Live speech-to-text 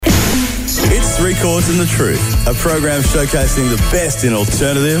Three Chords and the Truth, a program showcasing the best in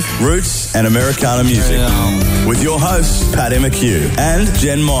alternative, roots and Americana music. With your hosts, Paddy McHugh and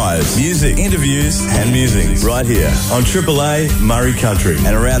Jen Myers. Music, interviews and musings right here on Triple A Murray Country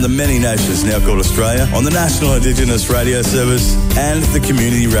and around the many nations now called Australia on the National Indigenous Radio Service and the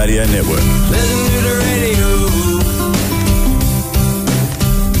Community Radio Network. Listen to the radio.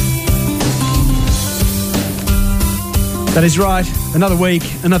 That is right. Another week,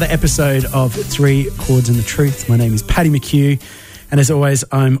 another episode of Three Chords and the Truth. My name is Paddy McHugh, and as always,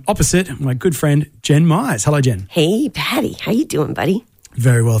 I'm opposite my good friend Jen Myers. Hello, Jen. Hey, Paddy. How you doing, buddy?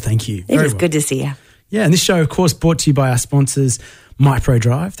 Very well, thank you. It is good to see you. Yeah, and this show, of course, brought to you by our sponsors,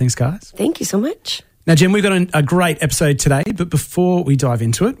 MyProDrive. Thanks, guys. Thank you so much. Now, Jen, we've got a great episode today, but before we dive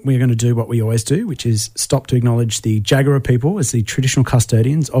into it, we're going to do what we always do, which is stop to acknowledge the Jagera people as the traditional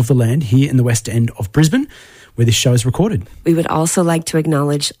custodians of the land here in the West End of Brisbane, where this show is recorded. We would also like to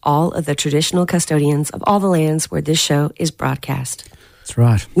acknowledge all of the traditional custodians of all the lands where this show is broadcast. That's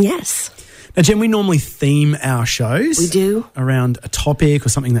right. Yes. Now, Jen, we normally theme our shows. We do. Around a topic or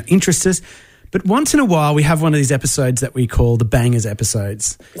something that interests us. But once in a while, we have one of these episodes that we call the Bangers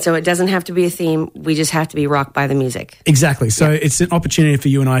episodes. So it doesn't have to be a theme. We just have to be rocked by the music. Exactly. So it's an opportunity for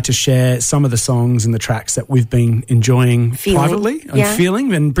you and I to share some of the songs and the tracks that we've been enjoying privately and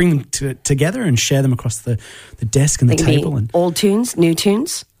feeling, and bring them together and share them across the desk and the table. And old tunes, new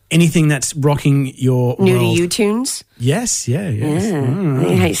tunes. Anything that's rocking your new world. to you tunes. Yes. Yeah.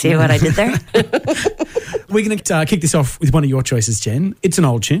 You see what I did there? We're going to kick this off with one of your choices, Jen. It's an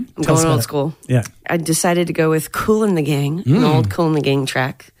old tune. I'm going old school. Yeah. I decided to go with Kool and the Gang, an old Kool and the Gang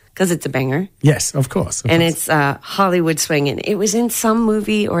track, because it's a banger. Yes, of course. It's Hollywood Swingin'. It was in some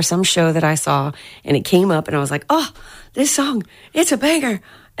movie or some show that I saw, and it came up, and I was like, oh, this song, it's a banger.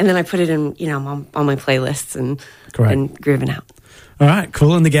 And then I put it in, on my playlists and grooving out. All right,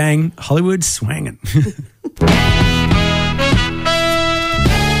 Kool and the Gang, Hollywood Swangin'.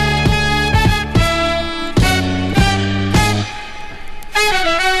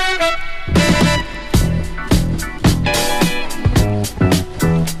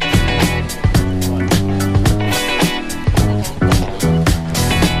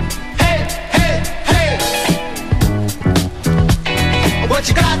 What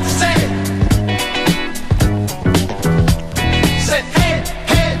you got to say? Say, hey,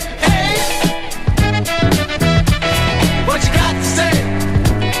 hey, hey. What you got to say?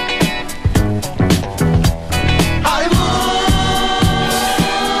 Hollywood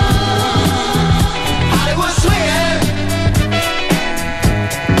swinging.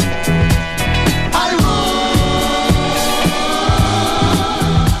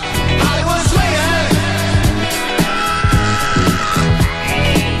 Hollywood swinging.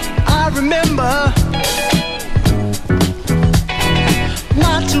 I remember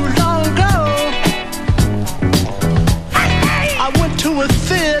not too long ago, I went to a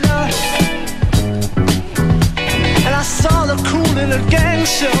theater and I saw the Kool and the Gang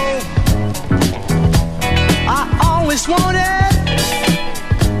show. I always wanted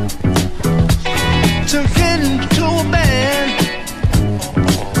to get into a band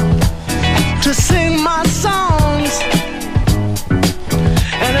to sing my songs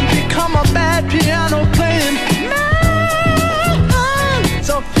and then become a bad piano playing man.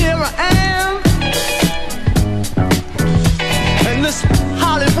 So here I am in this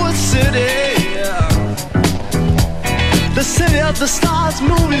Hollywood city, the city of the stars,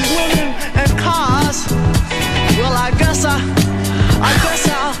 movies, women, and cars. Well, I guess I'll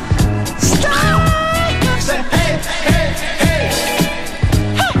stop. Say, hey, hey, hey, hey,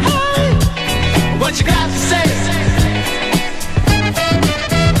 hey. What you got to say?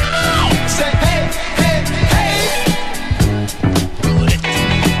 Say, hey, hey, hey.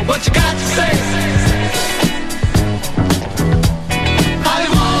 What you got to say?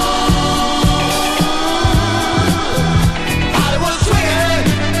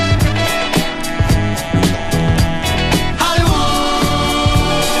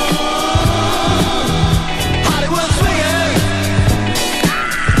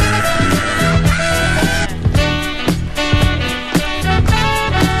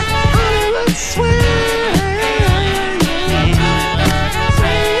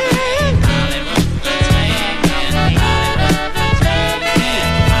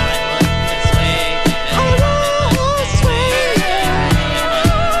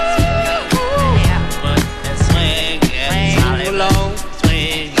 Hollywood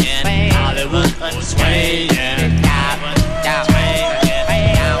swinging. Hollywood swinging. Hollywood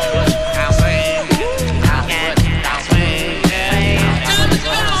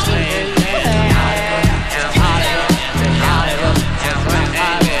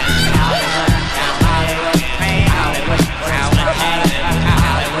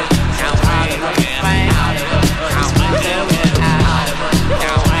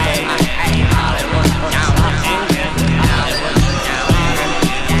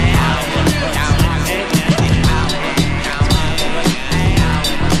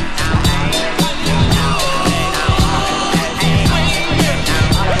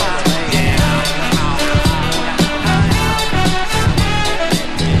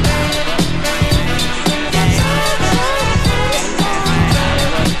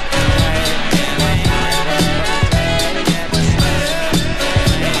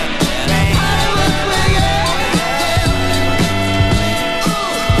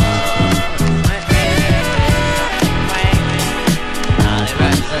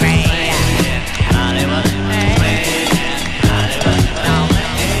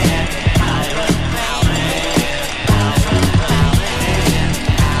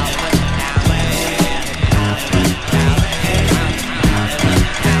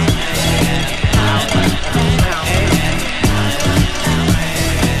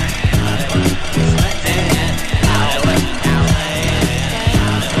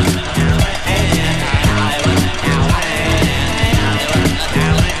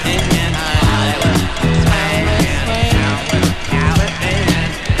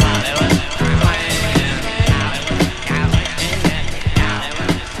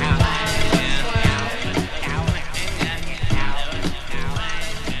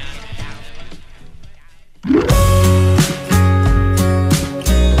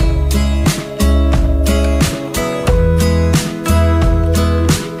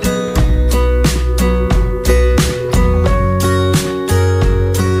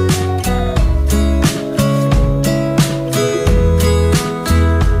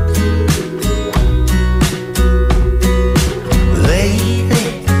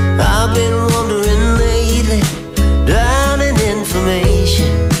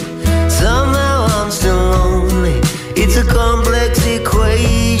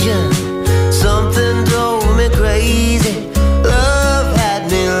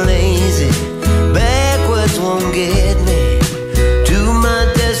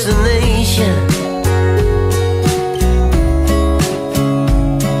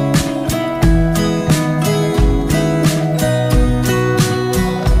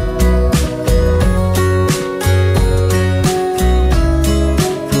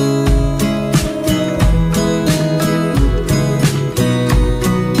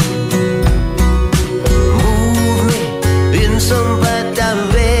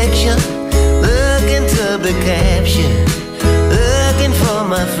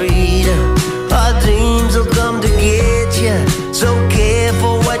freedom. Our dreams will come to get you. So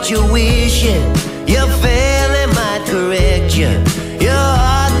careful what you're wishing. Your family might correct you. Your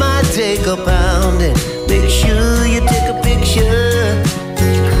heart might take a pounding. Make sure you take a picture.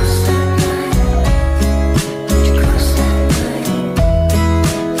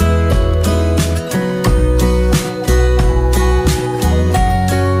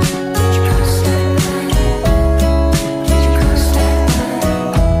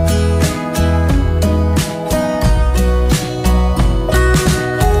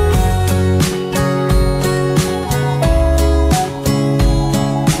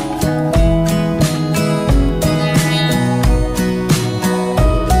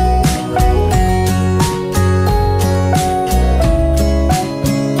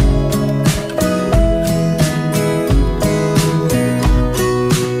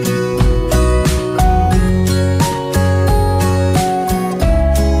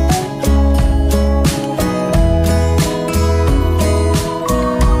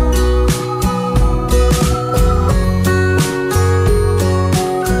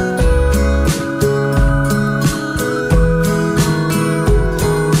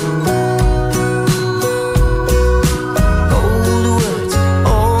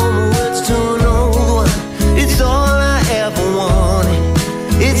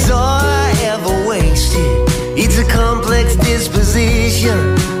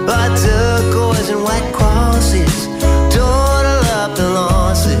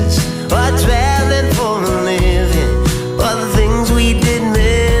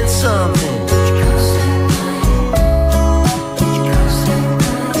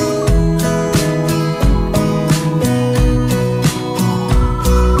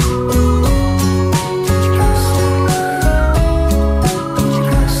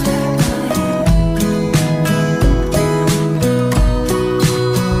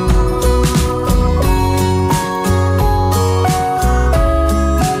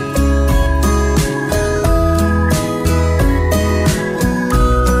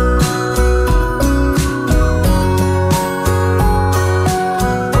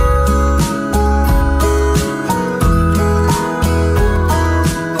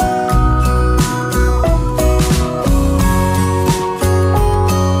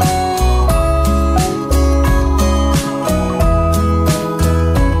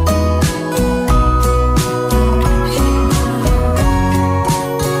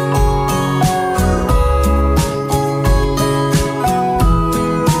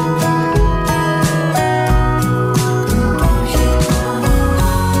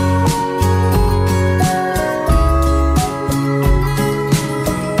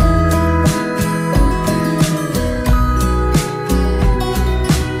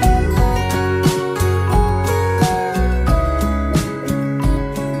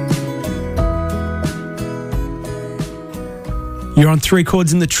 You're on Three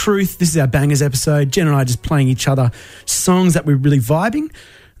Chords and the Truth. This is our Bangers episode. Jen and I just playing each other songs that we're really vibing. And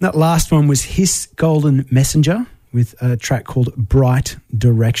that last one was Hiss Golden Messenger with a track called Bright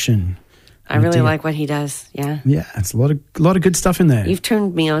Direction. I really like what he does. Yeah. Yeah, it's a lot of good stuff in there. You've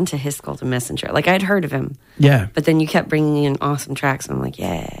turned me on to Hiss Golden Messenger. Like, I'd heard of him. Yeah. But then you kept bringing in awesome tracks. And I'm like,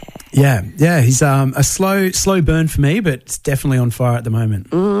 yeah. Yeah. He's a slow burn for me, but it's definitely on fire at the moment.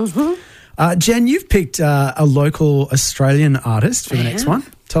 Mm-hmm. Jen, you've picked a local Australian artist for the next one.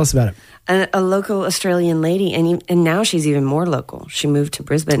 Tell us about it. A local Australian lady, and now she's even more local. She moved to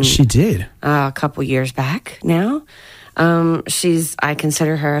Brisbane. She did. A couple years back now. I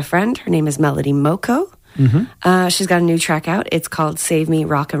consider her a friend. Her name is Melody Moko. Mm-hmm. She's got a new track out. It's called Save Me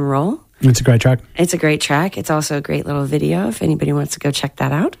Rock and Roll. It's a great track. It's a great track. It's also a great little video if anybody wants to go check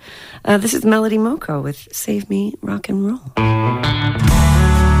that out. This is Melody Moko with Save Me Rock and Roll.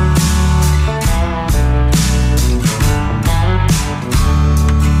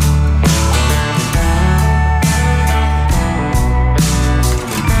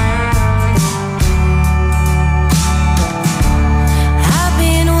 I've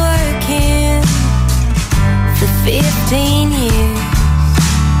been working for 15 years.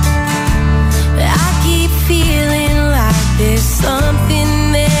 I keep feeling like there's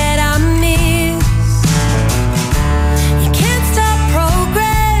something that I miss. You can't stop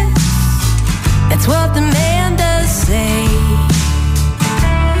progress.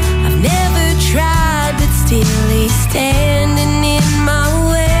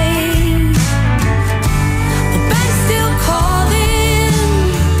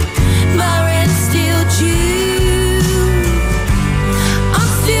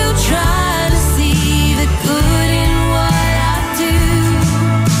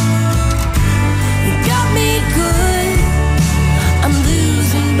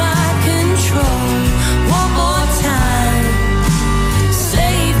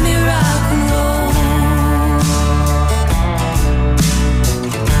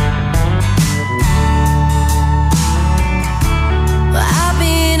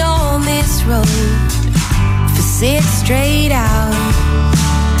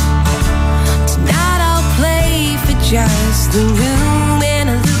 just a room and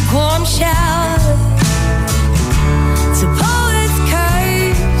a lukewarm shower. It's a poet's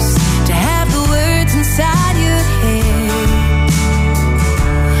curse to have the words inside your head.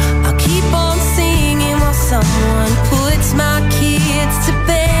 I'll keep on singing while someone puts my kids to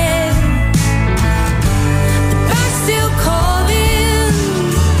bed. The birds still calling,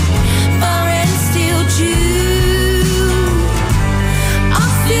 my rent's still due.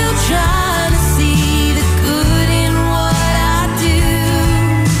 I'm still trying to see the good in what I do.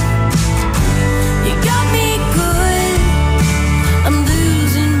 You got me good, I'm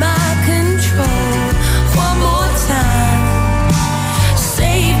losing my control. One more time,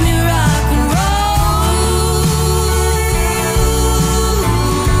 save me rock and roll.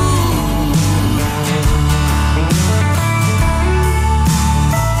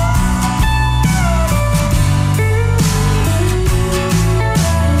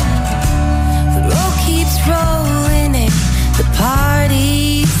 The road keeps rolling and the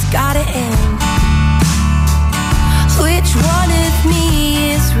party's gotta end. Which one of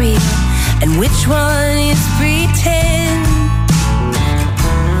me is real and which one is pretend?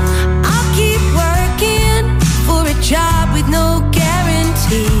 I'll keep working for a job with no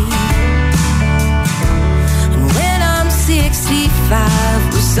guarantee. And when I'm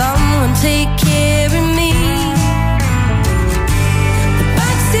 65, will someone take care of me? The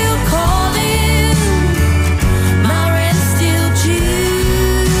bank's still calling, my rent's still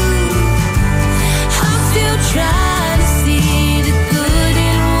due. I'm still trying to see the good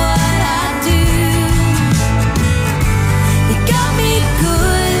in what I do. You got me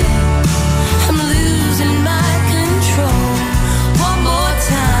good, I'm losing my control. One more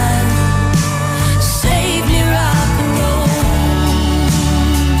time, save me rock and roll.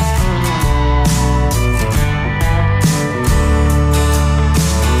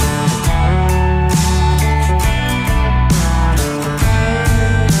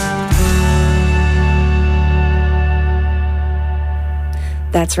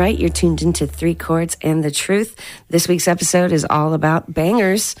 That's right. You're tuned into Three Chords and the Truth. This week's episode is all about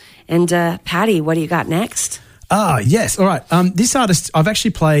bangers. And Patty, what do you got next? Yes. All right. This artist, I've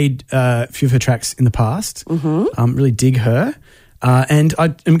actually played a few of her tracks in the past. Really dig her. And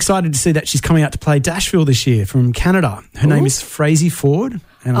I am excited to see that she's coming out to play Dashville this year from Canada. Her name is Frazey Ford.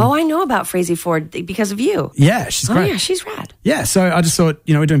 And I know about Frazey Ford because of you. yeah, she's great. Oh, yeah, she's rad. Yeah, so I just thought,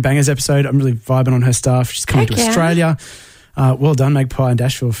 we're doing Bangers episode. I'm really vibing on her stuff. She's coming Heck to yeah. Australia. Well done, Magpie and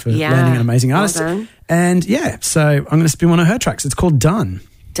Dashville, for Yeah, landing an amazing well artist. done. And yeah, so I'm going to spin one of her tracks. It's called Done.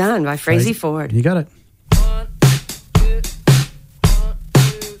 Done by Frazey Ford. You got it.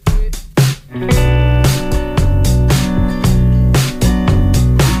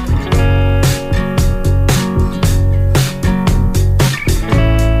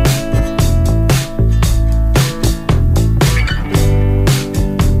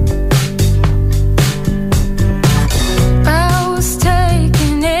 I was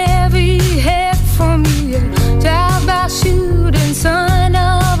taking every hit from you. Drive by shooting, son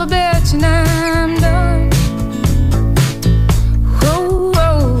of a bitch, and I'm done.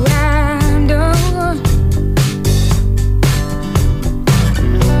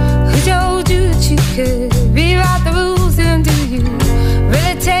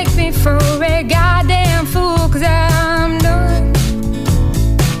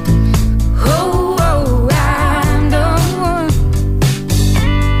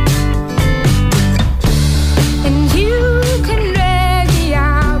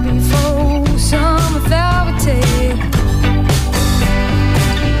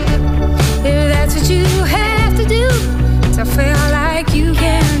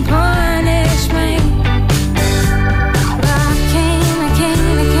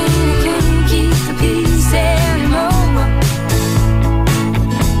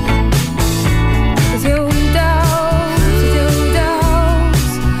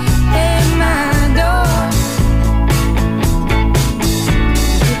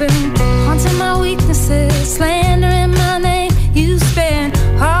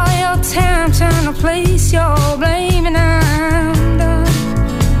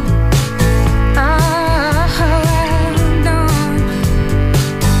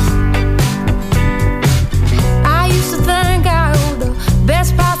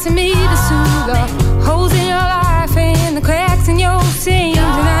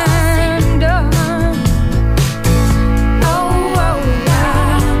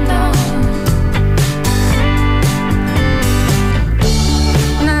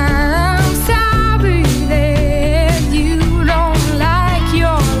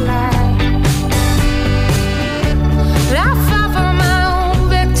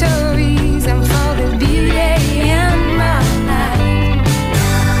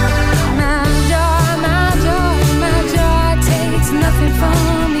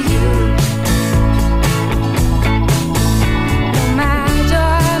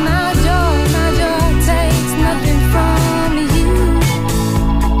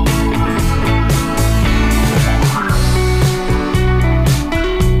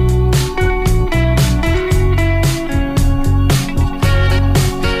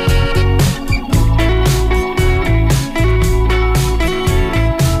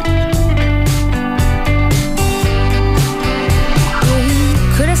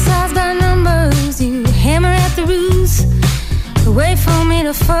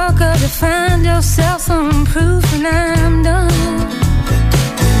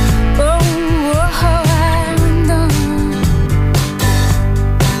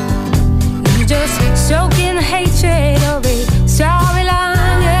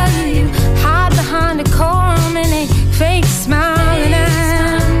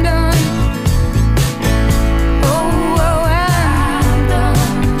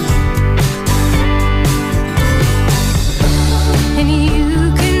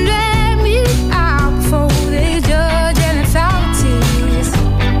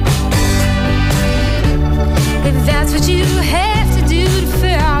 That's what you have to do to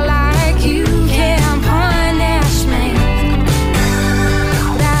feel like you can punish me.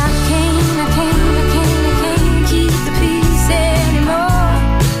 But I can't keep the peace anymore.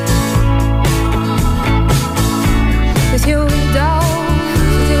 With your dogs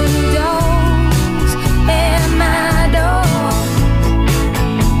at my door.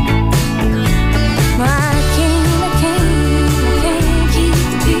 I can't keep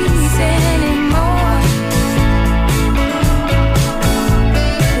the peace anymore.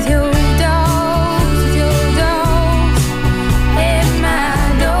 With your dogs at my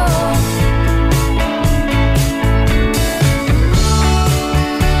door.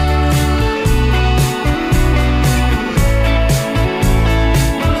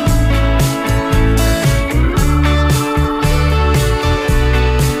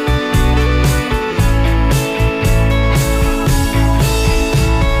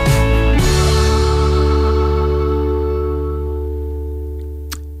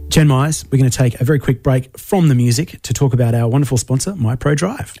 Jen Myers, we're going to take a very quick break from the music to talk about our wonderful sponsor,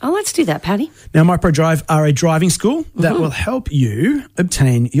 MyProDrive. Oh, let's do that, Patty. Now, MyProDrive are a driving school that will help you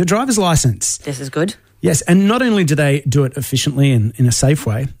obtain your driver's license. This is good. Yes, and not only do they do it efficiently and in a safe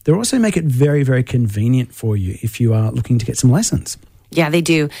way, they also make it very, very convenient for you if you are looking to get some lessons. Yeah, they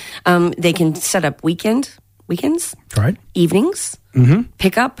do. They can set up weekends, Right? evenings,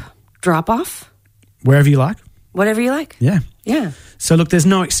 pick up, drop off, Wherever you like. whatever you like. Yeah. Yeah. So look, there's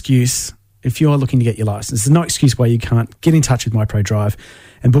no excuse if you're looking to get your license. There's no excuse why you can't get in touch with MyProDrive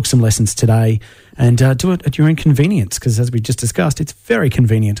and book some lessons today and do it at your own convenience because, as we just discussed, it's very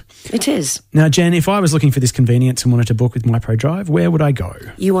convenient. It is. Now, Jen, if I was looking for this convenience and wanted to book with MyProDrive, where would I go?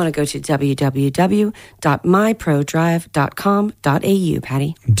 You want to go to www.myprodrive.com.au,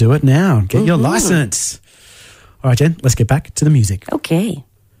 Patty. Do it now. Get your license. All right, Jen, let's get back to the music. Okay.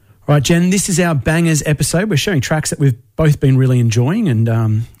 All right, Jen, this is our Bangers episode. We're sharing tracks that we've both been really enjoying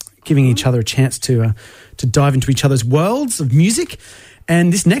and giving each other a chance to dive into each other's worlds of music.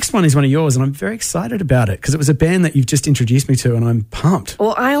 And this next one is one of yours, and I'm very excited about it because it was a band that you've just introduced me to, and I'm pumped.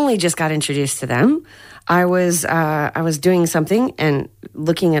 Well, I only just got introduced to them. I was doing something and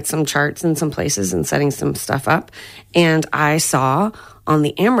looking at some charts in some places and setting some stuff up, and I saw on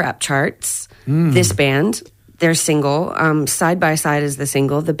the AMRAP charts this band. Their single, Side by Side is the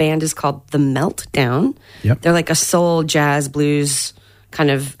single. The band is called The Meltdown. Yep. They're like a soul, jazz, blues kind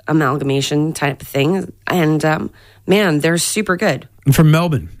of amalgamation type of thing. And man, they're super good. And from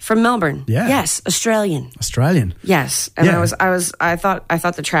Melbourne, From Melbourne. Yeah. Yes, Australian. Australian. Yes. And Yeah. I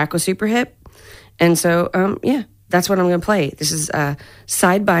thought the track was super hip. And so yeah, that's what I'm going to play. This is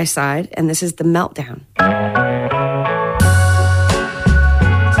Side by Side, and this is The Meltdown.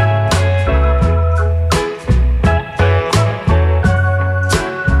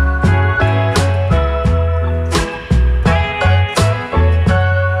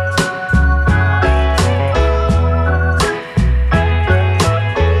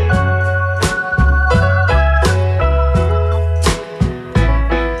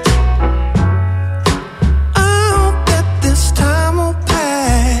 I hope that this time will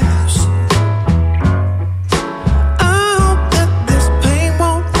pass.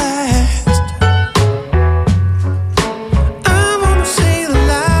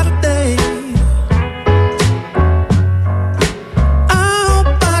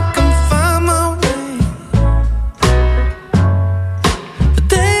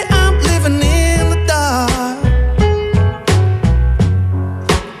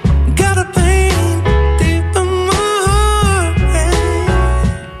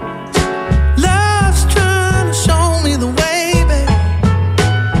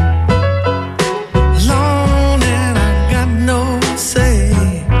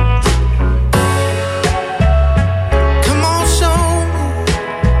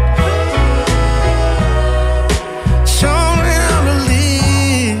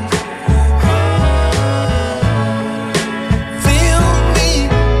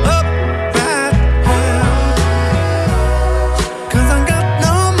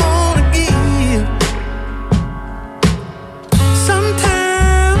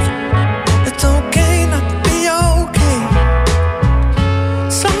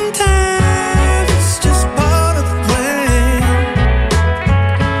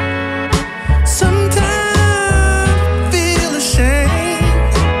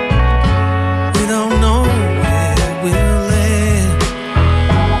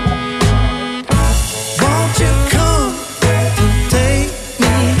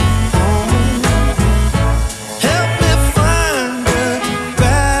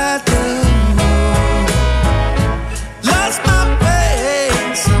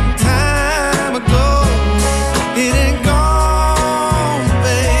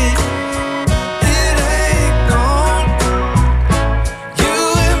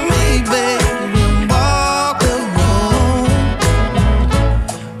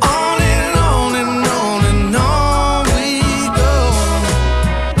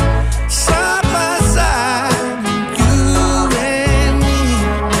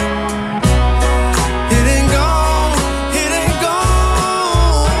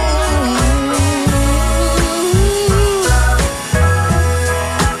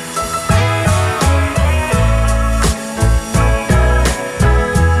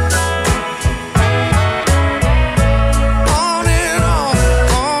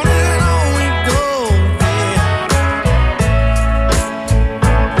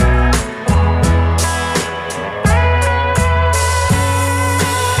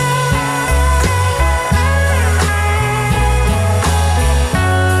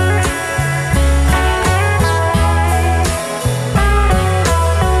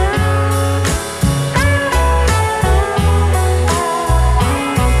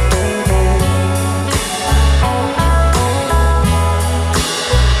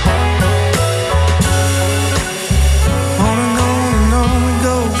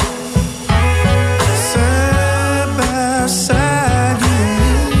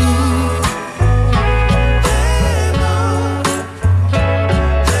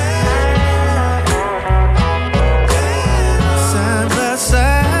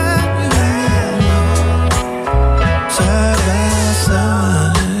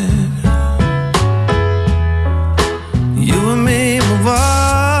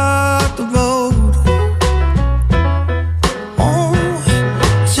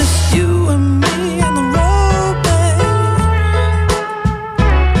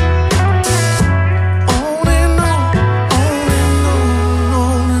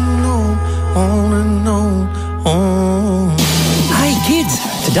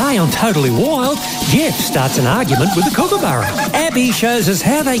 Totally Wild, Jeff starts an argument with the kookaburra. Abby shows us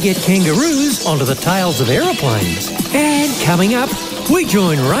how they get kangaroos onto the tails of aeroplanes. And coming up, we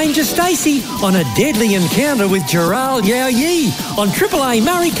join Ranger Stacey on a deadly encounter with Gerald Yao Yi on Triple A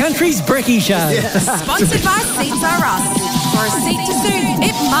Murray Country's Brekkie Show. Sponsored by Seats Are Us. For a seat to suit,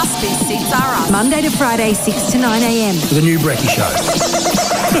 it must be Seats Are Us. Monday to Friday, 6 to 9 a.m. For the new Brekkie Show.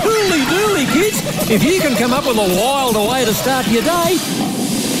 Hooly dooly, kids! If you can come up with a wilder way to start your day,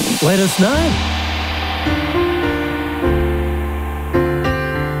 let us know.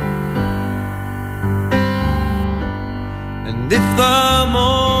 And if the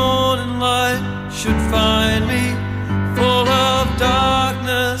morning light should find me full of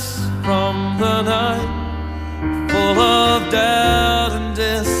darkness from the night, full of doubt and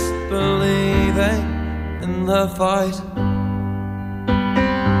disbelieving in the fight,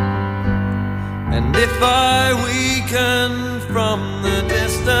 and if I weaken from the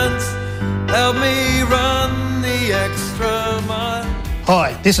distance, help me run the extra mile.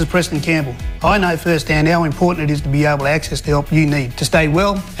 Hi, this is Preston Campbell. I know firsthand how important it is to be able to access the help you need to stay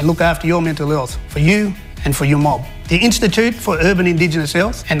well and look after your mental health for you and for your mob. The Institute for Urban Indigenous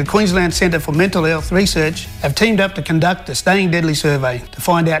Health and the Queensland Centre for Mental Health Research have teamed up to conduct a Staying Deadly survey to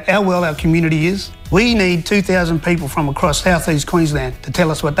find out how well our community is. We need 2,000 people from across southeast Queensland to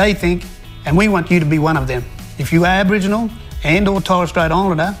tell us what they think, and we want you to be one of them. If you are Aboriginal and or Torres Strait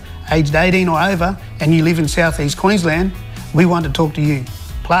Islander, aged 18 or over, and you live in southeast Queensland, we want to talk to you.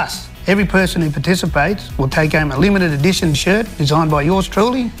 Plus, every person who participates will take home a limited edition shirt designed by yours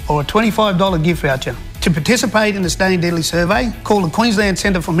truly or a $25 gift voucher. To participate in the Staying Deadly survey, call the Queensland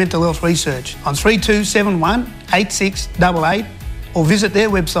Centre for Mental Health Research on 3271 8688 or visit their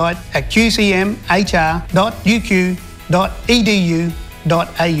website at qcmhr.uq.edu.au.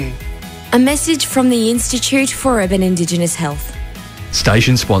 A message from the Institute for Urban Indigenous Health.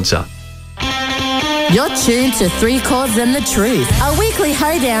 Station sponsor. You're tuned to Three Chords and the Truth, a weekly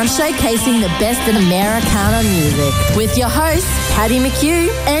hoedown showcasing the best in Americana music with your hosts, Paddy McHugh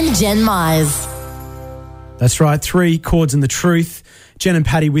and Jen Myers. That's right, Three Chords and the Truth. Jen and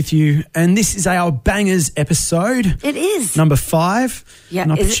Paddy with you. And this is our Bangers episode. It is. Number 5.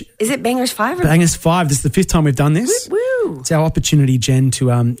 Yeah, is it Bangers 5? Or? Bangers 5. This is the 5th time we've done this. Woo! It's our opportunity, Jen,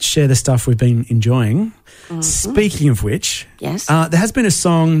 to share the stuff we've been enjoying. Mm-hmm. Speaking of which, yes, there has been a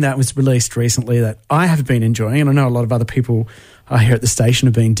song that was released recently that I have been enjoying, and I know a lot of other people here at the station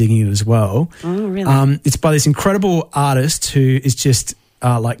have been digging it as well. Oh, really? It's by this incredible artist who is just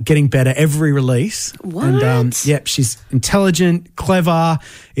like getting better every release. What? And yep, she's intelligent, clever,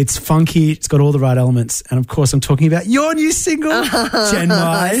 it's funky, it's got all the right elements. And of course, I'm talking about your new single, Jen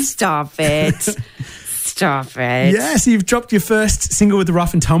Myers. Stop it. Stop it. Yes, you've dropped your first single with the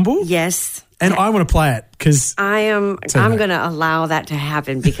Rough and Tumble. Yes. And I want to play it because I'm going to allow that to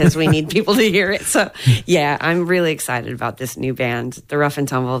happen because we need people to hear it. So, yeah, I'm really excited about this new band, the Rough and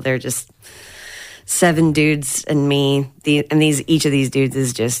Tumble. They're just 7 dudes and me. Each of these dudes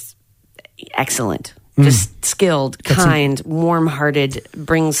is just excellent, just skilled, kind, warm-hearted,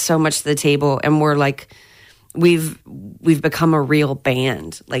 brings so much to the table. And we're like, we've become a real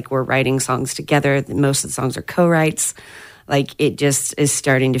band. Like, we're writing songs together. Most of the songs are co-writes. Like, it just is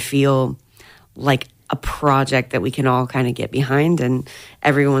starting to feel like a project that we can all kind of get behind, and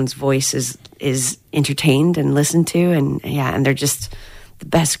everyone's voice is entertained and listened to, and and they're just the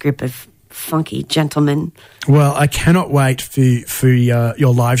best group of funky gentlemen. Well, I cannot wait for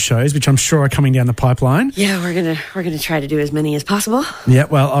your live shows, which I'm sure are coming down the pipeline. Yeah, we're gonna try to do as many as possible. Yeah,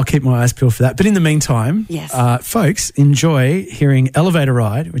 well, I'll keep my eyes peeled for that. But in the meantime, yes, folks, enjoy hearing Elevator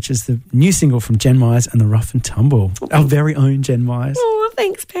Ride, which is the new single from Jen Myers and the Rough and Tumble. Our very own Jen Myers. Oh,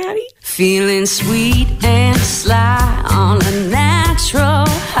 thanks, Patty. Feeling sweet and sly on a natural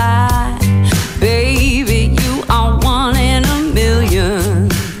high. Baby, you are one in a million.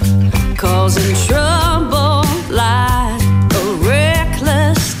 Causing trouble like a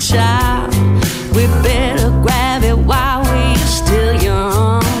reckless child. We better grab it while we're still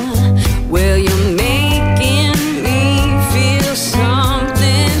young. Well, you're making me feel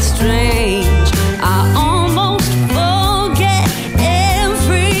something strange. I almost forget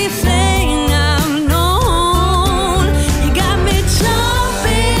everything I've known. You got me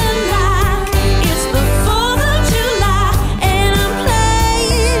jumping like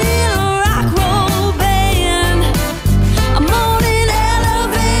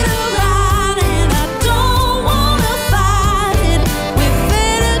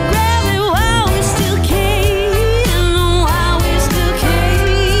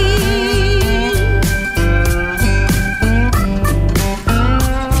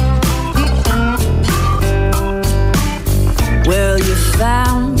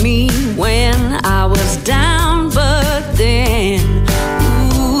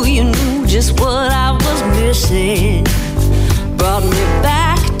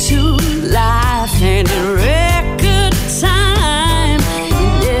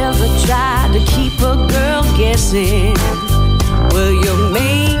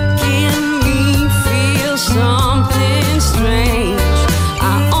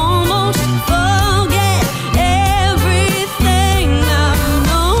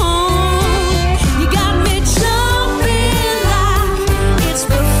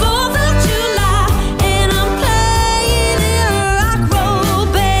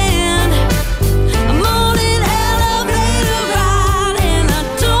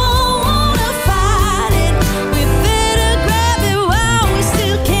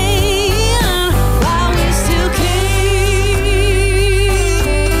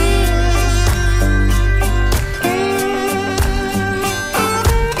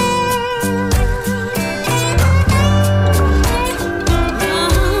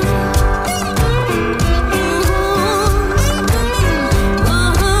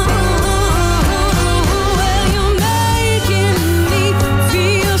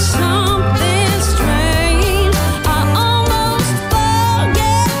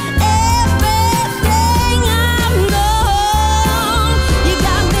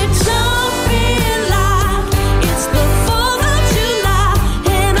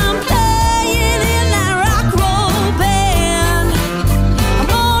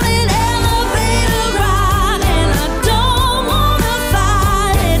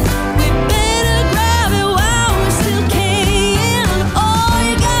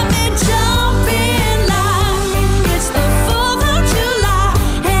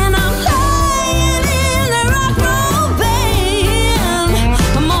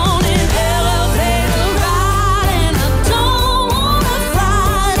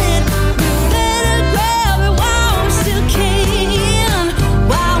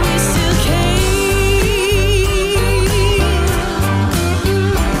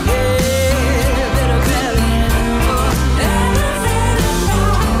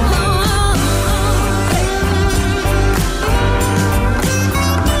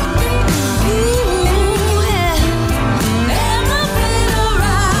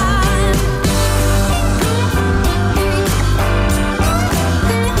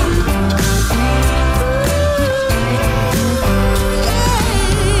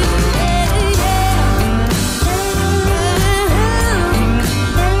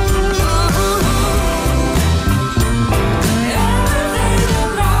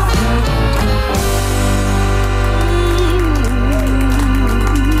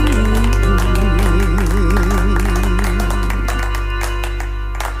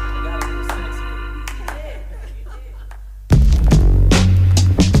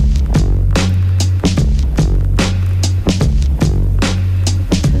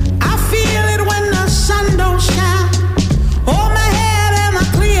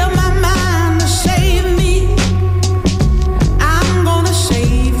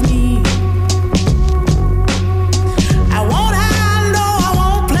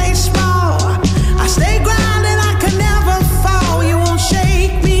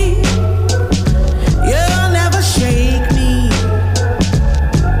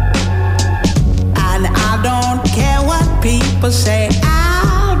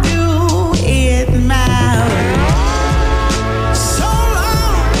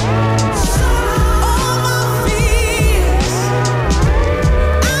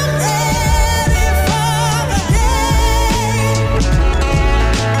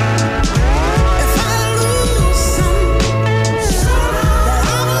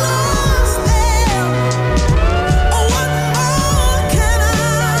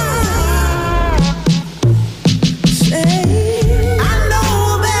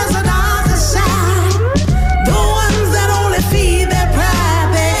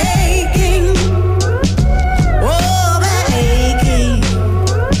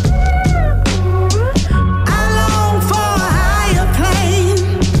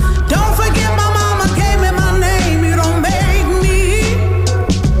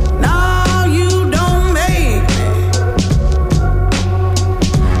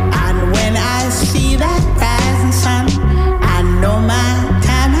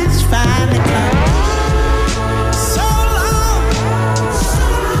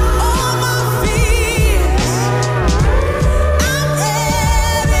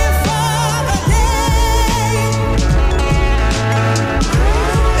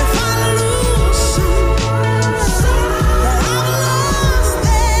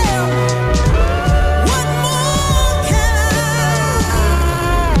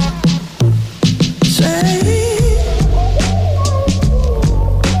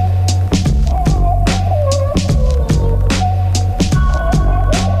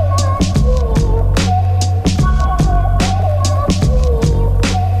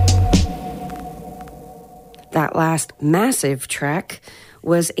last massive track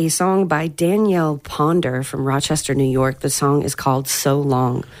was a song by Danielle Ponder from Rochester, New York. The song is called So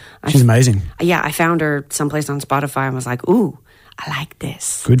Long. She's amazing. Yeah, I found her someplace on Spotify and was like, ooh, I like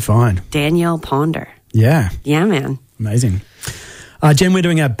this. Good find. Danielle Ponder. Yeah. Yeah, man. Amazing. Jen, we're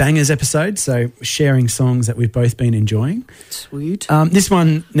doing our bangers episode, so sharing songs that we've both been enjoying. Sweet. Next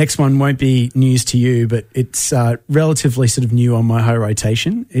one won't be news to you, but it's relatively sort of new on my whole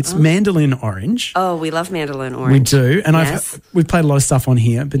rotation. It's Mandolin Orange. Oh, we love Mandolin Orange. We do, and yes. we've played a lot of stuff on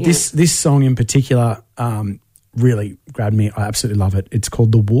here, but this song in particular really grabbed me. I absolutely love it. It's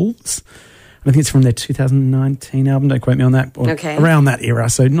called The Wolves. I think it's from their 2019 album. Don't quote me on that. Okay. Around that era,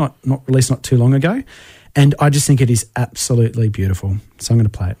 so not released not too long ago. And I just think it is absolutely beautiful. So I'm going to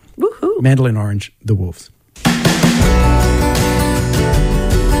play it. Woohoo. Mandolin Orange, The Wolves.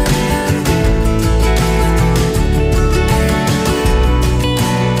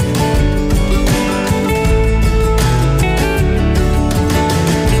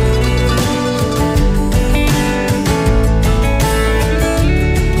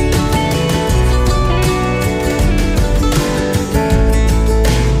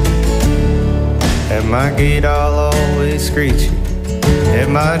 At my gate I'll always greet you. At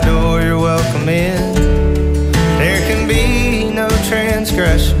my door you're welcome in. There can be no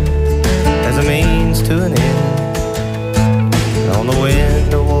transgression as a means to an end. On the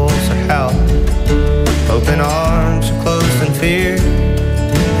wind the wolves are howling. Open arms are closed in fear.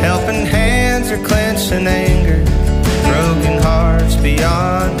 Helping hands are clenched in anger. Broken hearts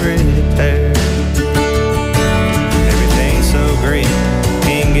beyond repair. Everything's so great,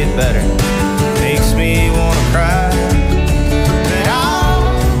 can't get better. Makes me wanna cry, but I'll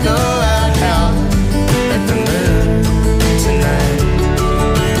go out howling at the moon tonight.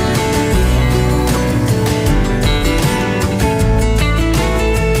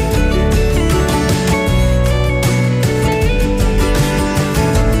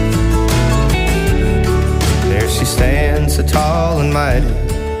 There she stands, so tall and mighty,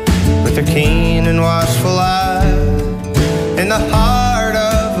 with her keen and watchful eye, in the heart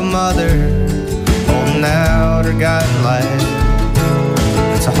of a mother, out her guiding light.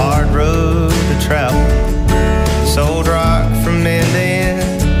 It's a hard road to travel, sold rock from end to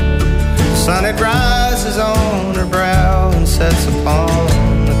end. The sun it rises on her brow and sets upon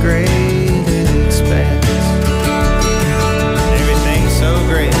the great expanse. Everything's so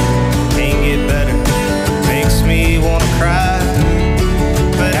great, can't get better. Makes me wanna cry,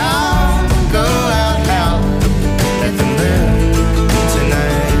 but I'll go out howling at the moon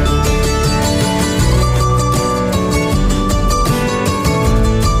tonight.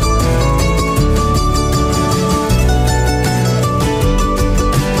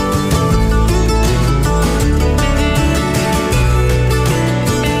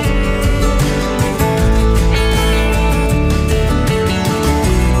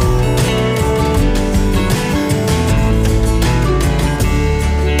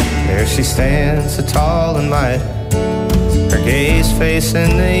 She stands so tall and mighty, her gaze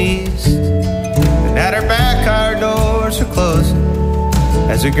facing the east, and at her back our doors are closing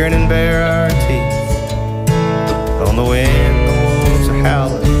as we grin and bare our teeth. On the wind the wolves are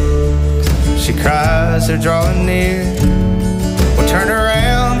howling, she cries they're drawing near. Well, turn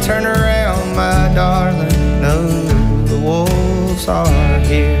around my darling, no, the wolves are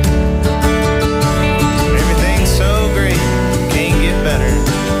here. Everything's so great, can't get better.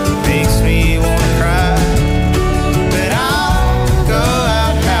 Makes me wanna cry, but I'll go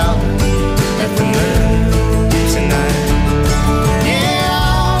out howling at the moon tonight. Yeah,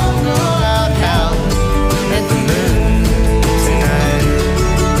 I'll go out howling at the moon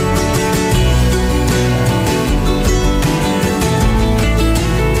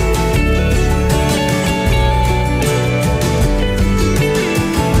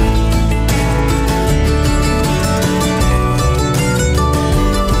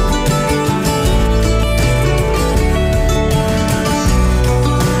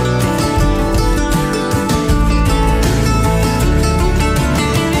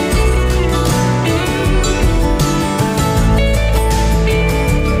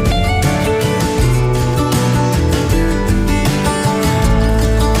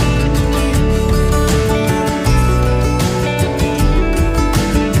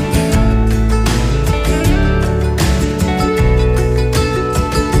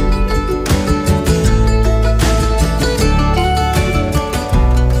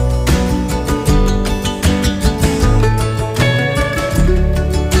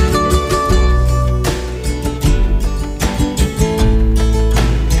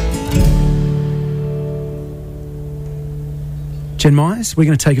Jen Myers, we're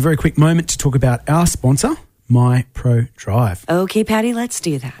going to take a very quick moment to talk about our sponsor, My Pro Drive. Okay, Patty, let's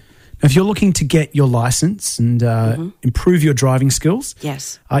do that. Now, if you're looking to get your license and improve your driving skills,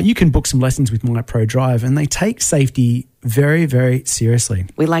 Yes. You can book some lessons with My Pro Drive, and they take safety very, very seriously.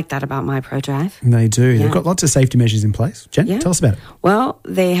 We like that about My Pro Drive. They do. Yeah. They've got lots of safety measures in place. Jen, Yeah. tell us about it. Well,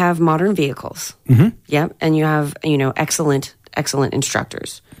 they have modern vehicles. Mm-hmm. Yep. And you have, excellent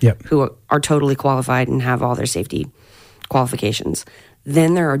instructors Yep. who are totally qualified and have all their safety qualifications.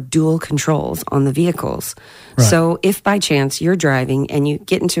 Then there are dual controls on the vehicles. Right. So if by chance you're driving and you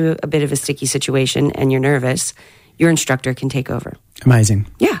get into a bit of a sticky situation and you're nervous, your instructor can take over. Amazing.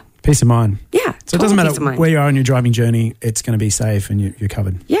 Yeah. Peace of mind. Yeah. So it doesn't total peace of matter mind. where you are on your driving journey, it's going to be safe and you're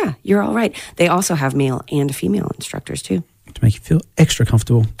covered. Yeah, you're all right. They also have male and female instructors too. To make you feel extra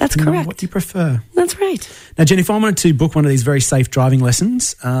comfortable. That's depending on correct. what you prefer. That's right. Now, Jen, if I wanted to book one of these very safe driving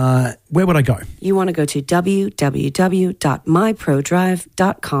lessons, where would I go? You want to go to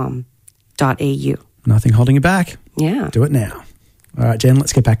www.myprodrive.com.au. Nothing holding you back. Yeah. Do it now. All right, Jen,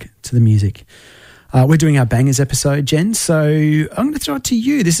 let's get back to the music. We're doing our Bangers episode, Jen, so I'm going to throw it to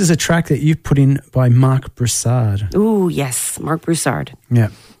you. This is a track that you've put in by Marc Broussard. Ooh, yes, Marc Broussard. Yeah.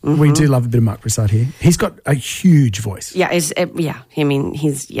 We do love a bit of Marc Broussard here. He's got a huge voice. Yeah, he's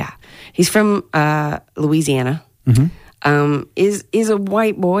from Louisiana. Mm-hmm. Is a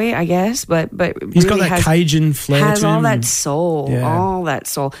white boy, I guess, but He's really got that Cajun flair has to all him. that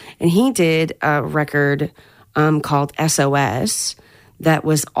soul, and he did a record called SOS. That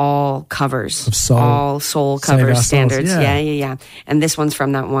was all covers of soul, all soul Save cover Our Souls, standards. yeah. Yeah. And this one's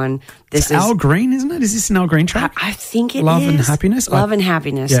from that one. This It's is Al Green, isn't it? Is this an Al Green track? I think it is. Love and Happiness? Love and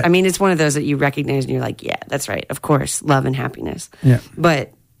Happiness. Yeah. I mean, it's one of those that you recognize and you're like, yeah, that's right. Of course, Love and Happiness. Yeah.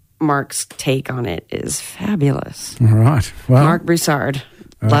 But Mark's take on it is fabulous. All right. Well, Marc Broussard,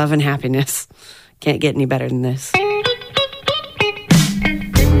 right. Love and Happiness. Can't get any better than this.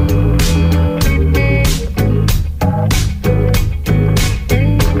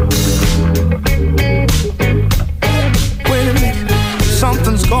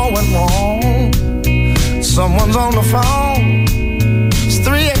 Something's going wrong. Someone's on the phone. It's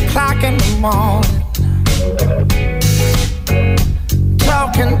 3 o'clock in the morning.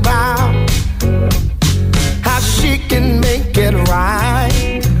 Talking about how she can make it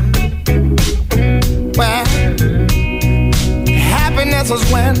right. Well, happiness is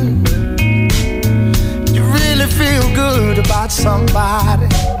when you really feel good about somebody.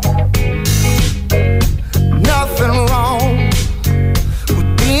 Nothing wrong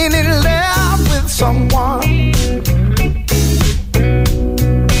being in love with someone.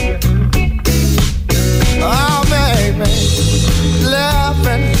 Oh, baby, love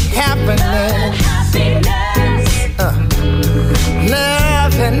and happiness.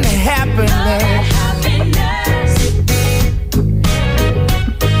 Love and happiness.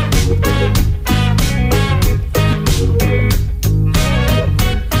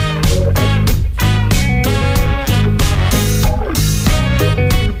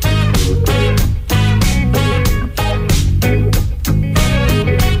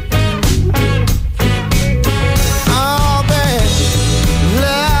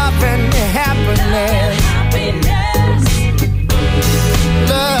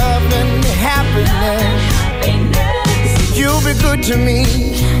 To me,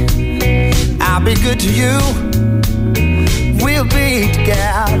 I'll be good to you. We'll be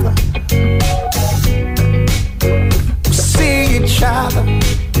together. We'll see each other.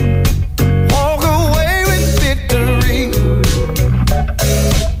 Walk away with victory.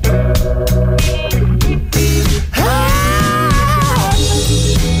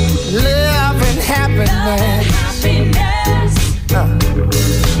 Love and happiness.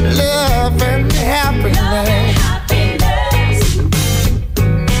 Love and happiness.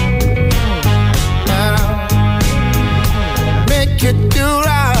 You do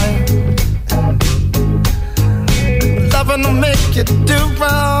right, loving will make you do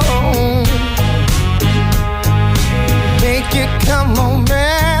wrong, make you come on,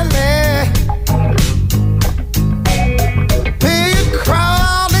 man. Make you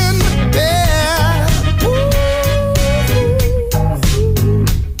crawl in the bed.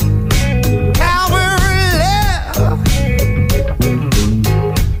 Power in love,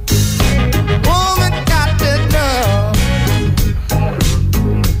 woman got to know.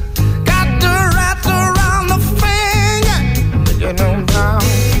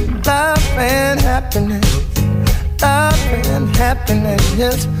 Happiness,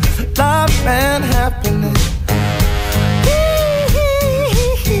 yes, love and happiness.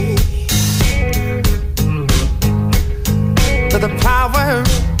 To the power of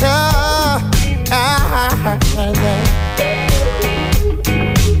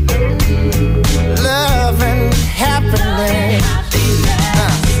love and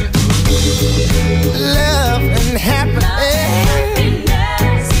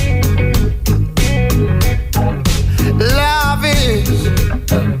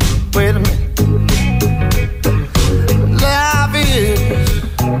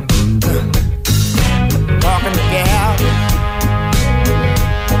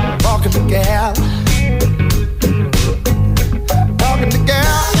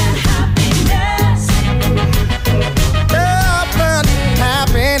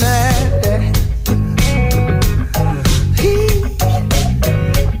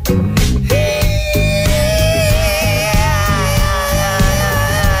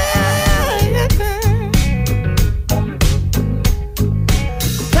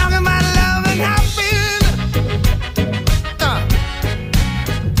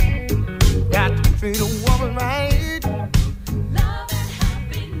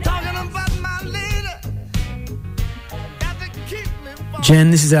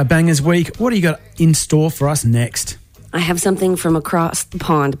Jen, this is our Bangers Week. What do you got in store for us next? I have something from across the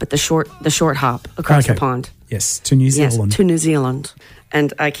pond, but the short hop across the pond. Yes, to New Zealand. Yes, to New Zealand.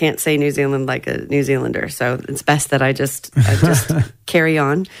 And I can't say New Zealand like a New Zealander, so it's best that I just carry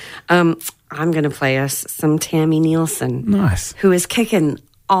on. I'm going to play us some Tammy Nielsen. Nice. Who is kicking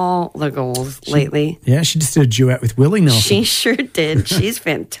all the goals lately. Yeah, she just did a duet with Willie Nelson. She sure did. She's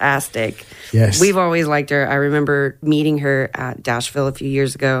fantastic. Yes. We've always liked her. I remember meeting her at Dashville a few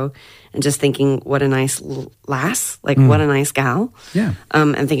years ago and just thinking, what a nice lass, like what a nice gal. Yeah.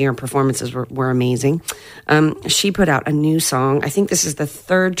 And thinking her performances were amazing. She put out a new song. I think this is the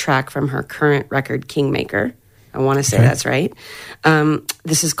third track from her current record, Kingmaker. I want to say that's right.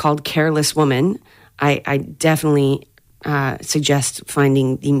 This is called Careless Woman. I definitely suggest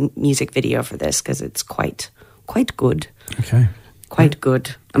finding the music video for this because it's quite good. Okay. Quite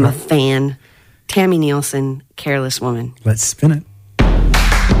good. I'm a fan. Tammy Nielsen, Careless Woman. Let's spin it.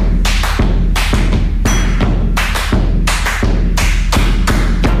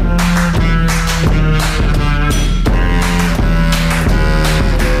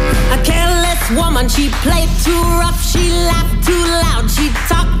 Woman, she played too rough, she laughed too loud, she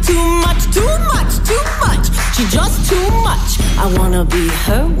talked too much, she just too much. I wanna be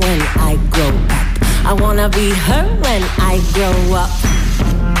her when I grow up. I wanna be her when I grow up.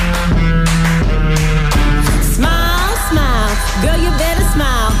 Smile, smile, girl, you better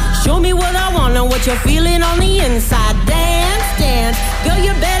smile. Show me what I want and what you're feeling on the inside. Dance, dance, girl,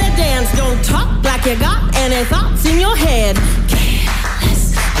 you better dance. Don't talk like you got any thoughts in your head.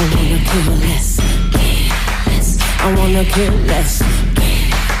 I wanna kill less, careless. I wanna kill less,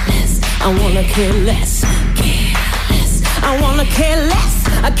 careless. I wanna kill less, careless. I wanna care less,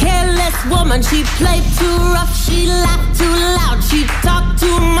 a careless woman. She played too rough, she laughed too loud, she talked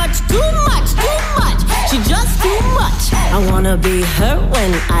too much, she just too much. I wanna be her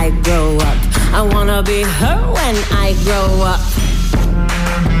when I grow up. I wanna be her when I grow up.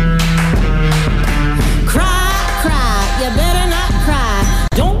 Cry, cry, you better not cry.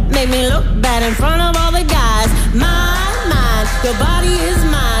 Don't make me look bad in front of all the guys. Mine, your body is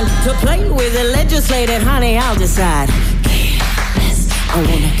mine. To play with and legislate it, honey, I'll decide. Careless, I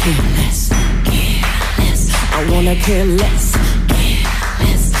wanna kill less. Careless, I wanna kill less.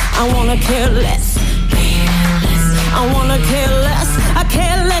 Careless, I wanna kill less. Careless, I wanna kill less. A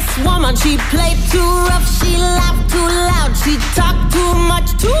careless woman, she played too rough, she laughed too loud, she talked too much,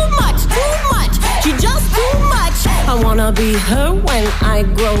 she just too much. I wanna be her when I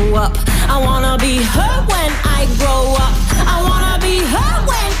grow up. I wanna be her when I grow up. I wanna be her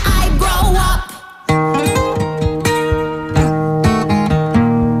when I grow up.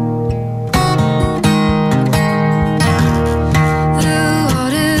 The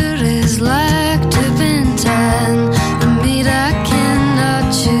water is like dripping tan, the meat I cannot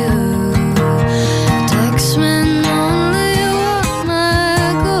chew. Taxman only want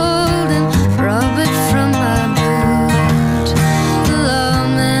my gold and rob it from my boot. The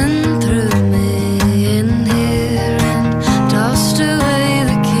lawman threw me in here and tossed away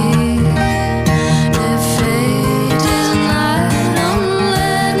the key. If fate is not, don't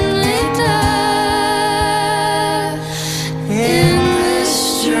let me die in this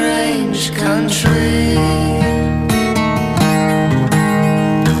strange country.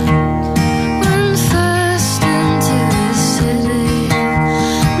 Went first into the city,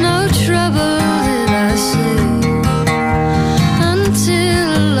 no trouble did I see, until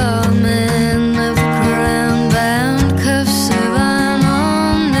a lawman of crown-bound cuffs of iron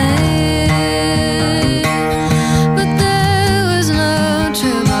on me. But there was no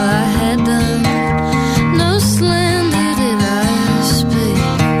trouble I had done, no slander did I speak.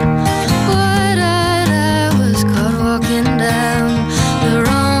 Wide-eyed I was caught walking down the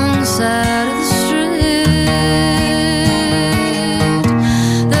wrong side of the street.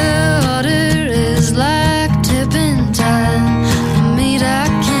 The water is like turpentine, the meat I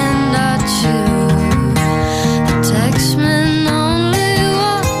cannot chew. The taxman only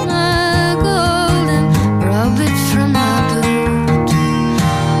want my gold and rob it from my boot.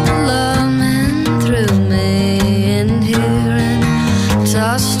 The lawman threw me in here and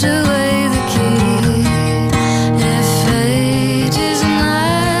tossed away the key. If fate is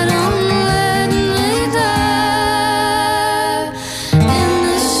not, don't let me die in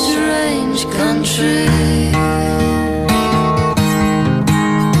this strange country.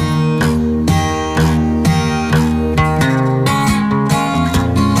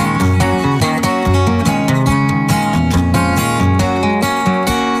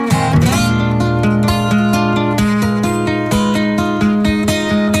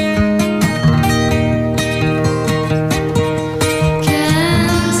 Can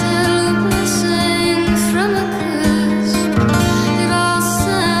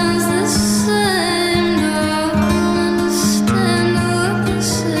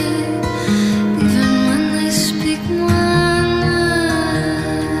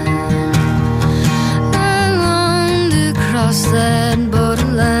red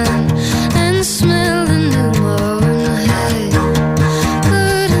borderline and smell the new morning hay.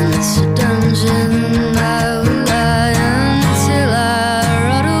 But in this dungeon I will lie until I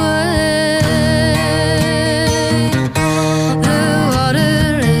rot away. The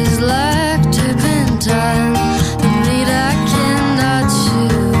water is like turpentine, the meat I cannot chew.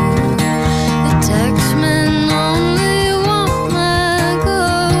 The taxmen only want my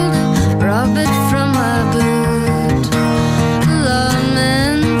gold, rob it from my boot. The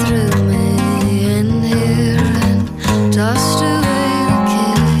lawman threw me in here and tossed away the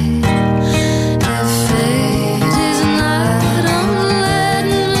key. If fate is not, don't let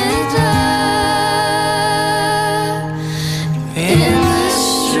me die in this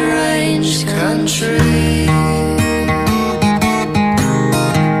strange country.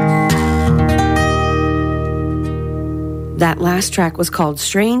 That last track was called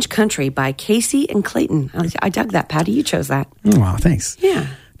Strange Country by Casey and Clayton. I dug that, Patty. You chose that. Oh, wow, thanks. Yeah.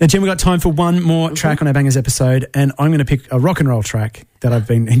 Now, Jen, we've got time for one more track on our Bangers episode, and I'm going to pick a rock and roll track that I've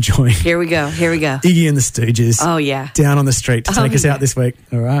been enjoying. Here we go. Iggy and the Stooges. Oh, yeah. Down on the Street to take us out this week.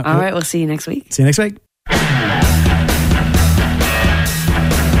 All right. All right, we'll see you next week. See you next week.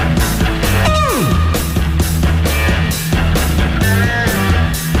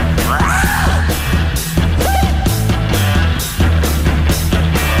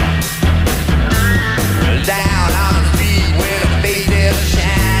 Down on the street where the faces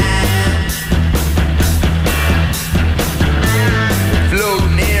shine,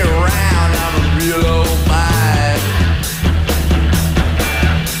 floating around on a real old vibe.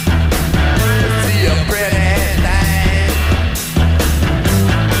 See a pretty thing,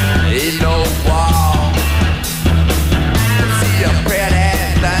 ain't no wall. See a pretty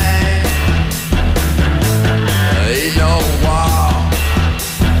thing, ain't no wall.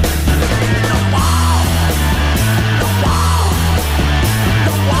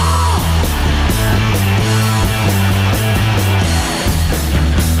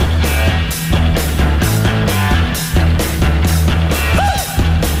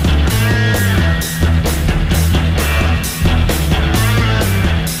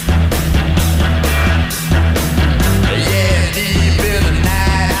 Yeah, deep in the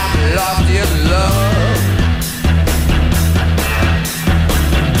night, I'm lost in love.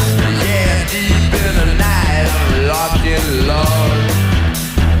 Yeah, deep in the night, I'm lost in love.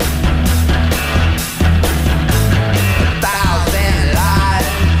 1,000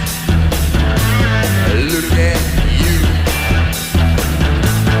 lives, look at you.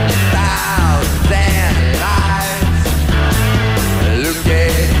 1,000 lives, look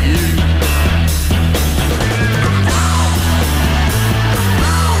at you.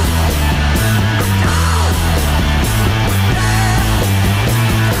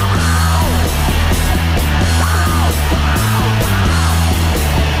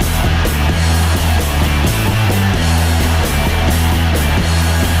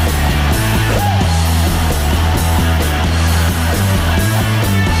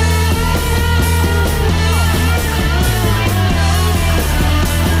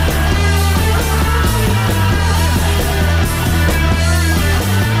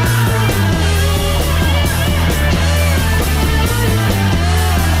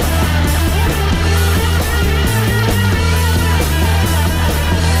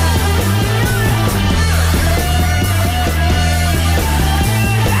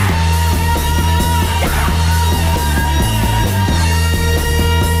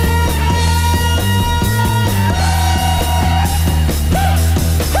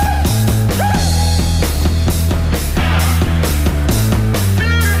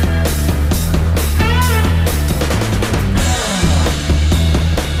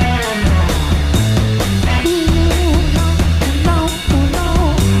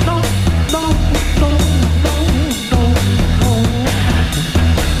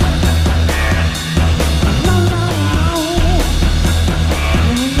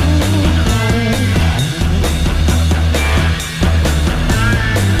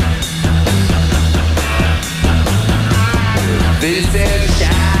 They said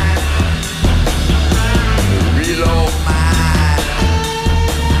shine.